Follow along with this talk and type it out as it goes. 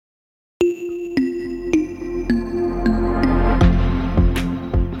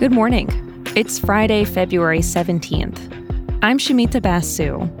Good morning. It's Friday, February 17th. I'm Shamita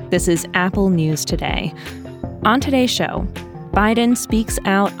Basu. This is Apple News Today. On today's show, Biden speaks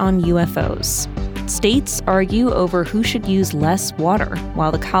out on UFOs. States argue over who should use less water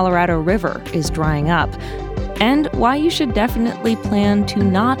while the Colorado River is drying up, and why you should definitely plan to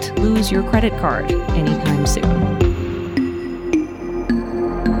not lose your credit card anytime soon.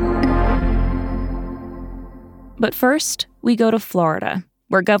 But first, we go to Florida,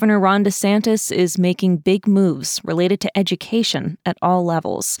 where Governor Ron DeSantis is making big moves related to education at all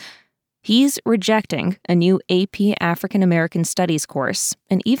levels. He's rejecting a new AP African American Studies course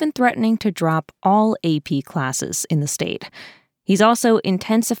and even threatening to drop all AP classes in the state. He's also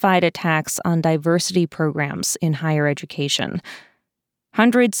intensified attacks on diversity programs in higher education.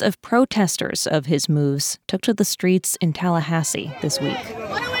 Hundreds of protesters of his moves took to the streets in Tallahassee this week.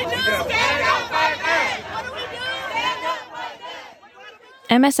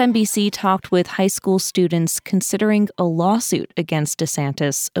 MSNBC talked with high school students considering a lawsuit against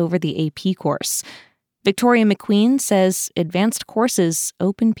DeSantis over the AP course. Victoria McQueen says advanced courses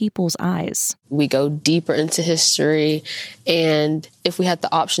open people's eyes. We go deeper into history, and if we had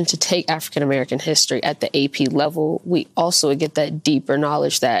the option to take African American history at the AP level, we also get that deeper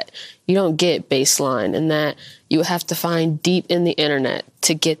knowledge that you don't get baseline, and that you would have to find deep in the internet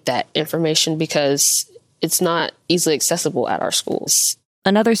to get that information because it's not easily accessible at our schools.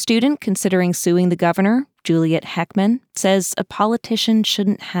 Another student considering suing the governor, Juliet Heckman, says a politician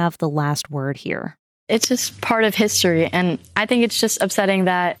shouldn't have the last word here. It's just part of history, and I think it's just upsetting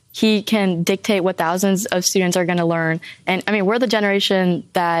that he can dictate what thousands of students are going to learn. And I mean, we're the generation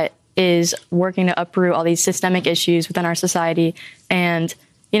that is working to uproot all these systemic issues within our society, and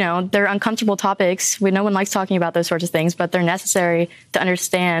you know, they're uncomfortable topics. No one likes talking about those sorts of things, but they're necessary to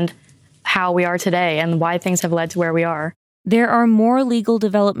understand how we are today and why things have led to where we are. There are more legal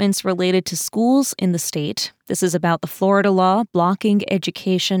developments related to schools in the state. This is about the Florida law blocking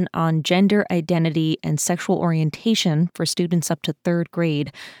education on gender identity and sexual orientation for students up to third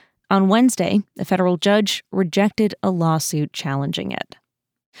grade. On Wednesday, a federal judge rejected a lawsuit challenging it.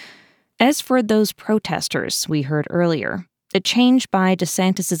 As for those protesters we heard earlier, a change by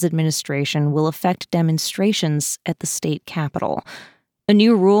DeSantis's administration will affect demonstrations at the state capitol. A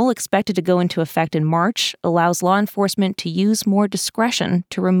new rule expected to go into effect in March allows law enforcement to use more discretion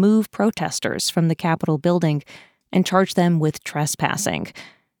to remove protesters from the Capitol building and charge them with trespassing.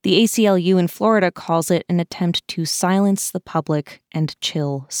 The ACLU in Florida calls it an attempt to silence the public and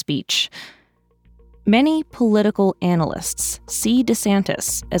chill speech. Many political analysts see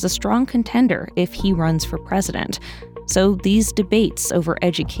DeSantis as a strong contender if he runs for president, so these debates over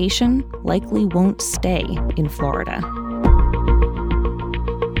education likely won't stay in Florida.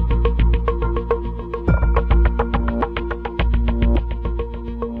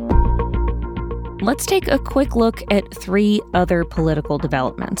 Let's take a quick look at three other political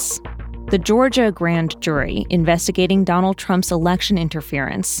developments. The Georgia grand jury investigating Donald Trump's election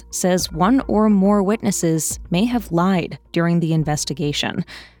interference says one or more witnesses may have lied during the investigation.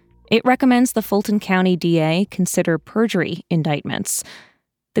 It recommends the Fulton County DA consider perjury indictments.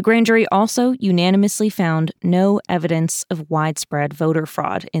 The grand jury also unanimously found no evidence of widespread voter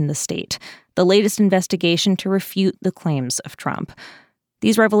fraud in the state, the latest investigation to refute the claims of Trump.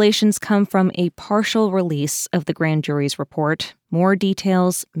 These revelations come from a partial release of the grand jury's report. More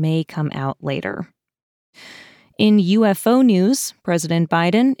details may come out later. In UFO news, President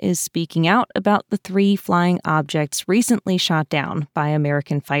Biden is speaking out about the 3 flying objects recently shot down by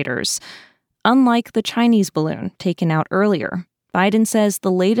American fighters. Unlike the Chinese balloon taken out earlier, Biden says the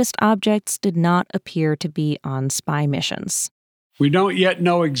latest objects did not appear to be on spy missions. We don't yet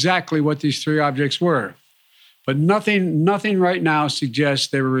know exactly what these 3 objects were. But nothing right now suggests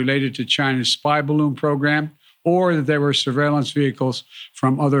they were related to China's spy balloon program or that they were surveillance vehicles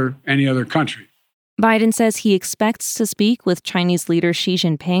from any other country. Biden says he expects to speak with Chinese leader Xi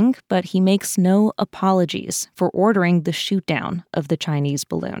Jinping, but he makes no apologies for ordering the shoot-down of the Chinese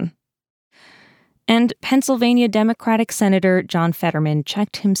balloon. And Pennsylvania Democratic Senator John Fetterman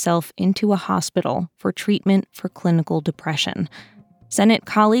checked himself into a hospital for treatment for clinical depression. Senate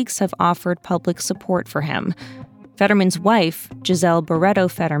colleagues have offered public support for him. Fetterman's wife, Giselle Barreto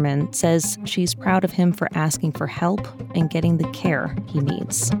Fetterman, says she's proud of him for asking for help and getting the care he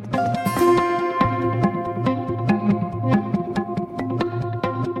needs.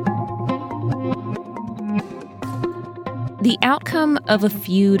 The outcome of a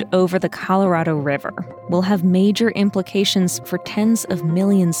feud over the Colorado River will have major implications for tens of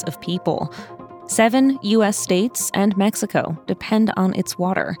millions of people. 7 U.S. states and Mexico depend on its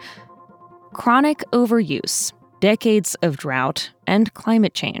water. Chronic overuse, decades of drought, and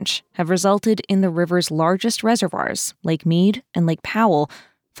climate change have resulted in the river's largest reservoirs, Lake Mead and Lake Powell,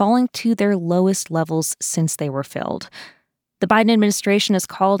 falling to their lowest levels since they were filled. The Biden administration has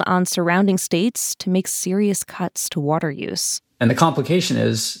called on surrounding states to make serious cuts to water use. And the complication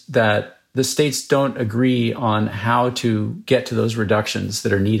is that the states don't agree on how to get to those reductions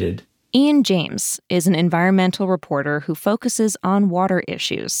that are needed. Ian James is an environmental reporter who focuses on water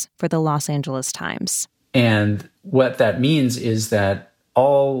issues for the Los Angeles Times. And what that means is that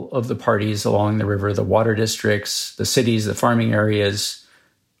all of the parties along the river, the water districts, the cities, the farming areas,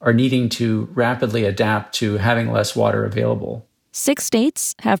 are needing to rapidly adapt to having less water available. 6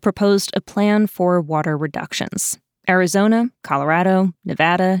 states have proposed a plan for water reductions: Arizona, Colorado,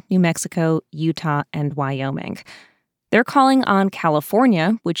 Nevada, New Mexico, Utah, and Wyoming. They're calling on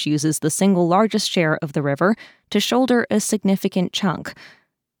California, which uses the single largest share of the river, to shoulder a significant chunk.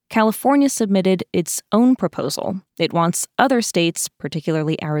 California submitted its own proposal. It wants other states,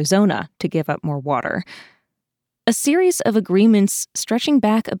 particularly Arizona, to give up more water. A series of agreements stretching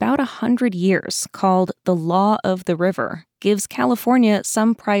back about 100 years, called the Law of the River, gives California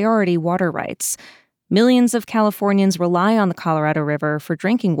some priority water rights. Millions of Californians rely on the Colorado River for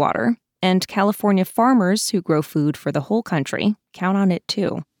drinking water, and California farmers who grow food for the whole country count on it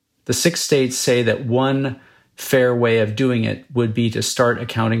too. The 6 states say that one fair way of doing it would be to start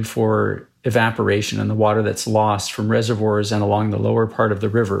accounting for evaporation and the water that's lost from reservoirs and along the lower part of the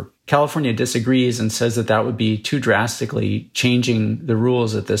river. California disagrees and says that that would be too drastically changing the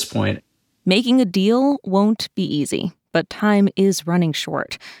rules at this point. Making a deal won't be easy, but time is running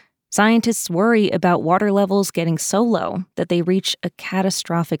short. Scientists worry about water levels getting so low that they reach a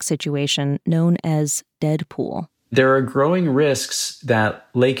catastrophic situation known as dead pool. There are growing risks that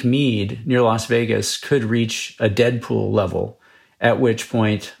Lake Mead near Las Vegas could reach a dead pool level, at which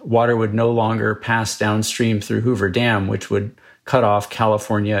point water would no longer pass downstream through Hoover Dam, which would cut off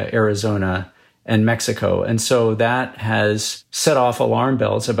California, Arizona, and Mexico. And so that has set off alarm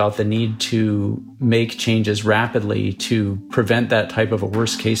bells about the need to make changes rapidly to prevent that type of a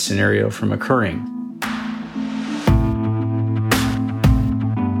worst-case scenario from occurring.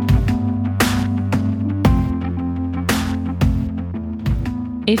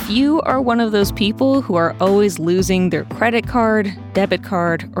 If you are one of those people who are always losing their credit card, debit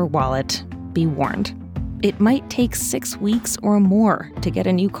card, or wallet, be warned. It might take 6 weeks or more to get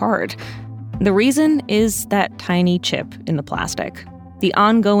a new card. The reason is that tiny chip in the plastic. The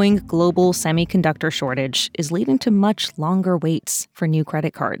ongoing global semiconductor shortage is leading to much longer waits for new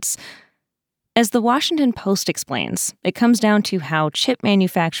credit cards. As the Washington Post explains, it comes down to how chip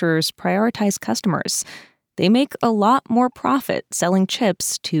manufacturers prioritize customers. They make a lot more profit selling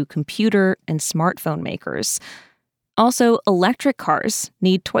chips to computer and smartphone makers. Also, electric cars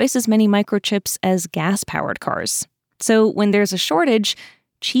need twice as many microchips as gas-powered cars. So when there's a shortage,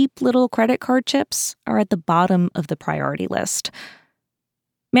 cheap little credit card chips are at the bottom of the priority list.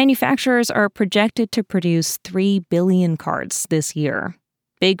 Manufacturers are projected to produce 3 billion cards this year.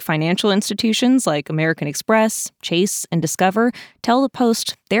 Big financial institutions like American Express, Chase, and Discover tell the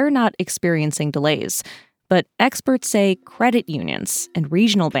Post they're not experiencing delays. But experts say credit unions and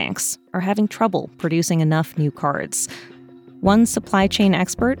regional banks are having trouble producing enough new cards. One supply chain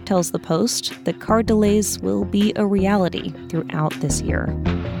expert tells the Post that card delays will be a reality throughout this year.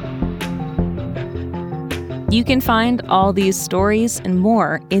 You can find all these stories and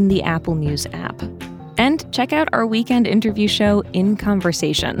more in the Apple News app. And check out our weekend interview show, In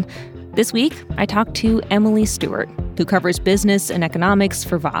Conversation. This week, I talked to Emily Stewart, who covers business and economics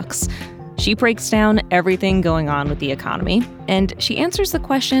for Vox. She breaks down everything going on with the economy, and she answers the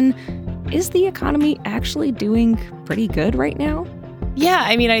question, is the economy actually doing pretty good right now? Yeah,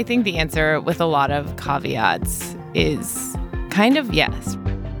 I mean, I think the answer with a lot of caveats is kind of yes.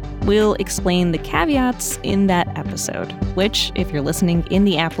 We'll explain the caveats in that episode, which, if you're listening in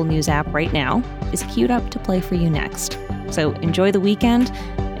the Apple News app right now, is queued up to play for you next. So enjoy the weekend,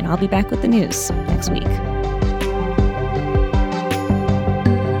 and I'll be back with the news next week.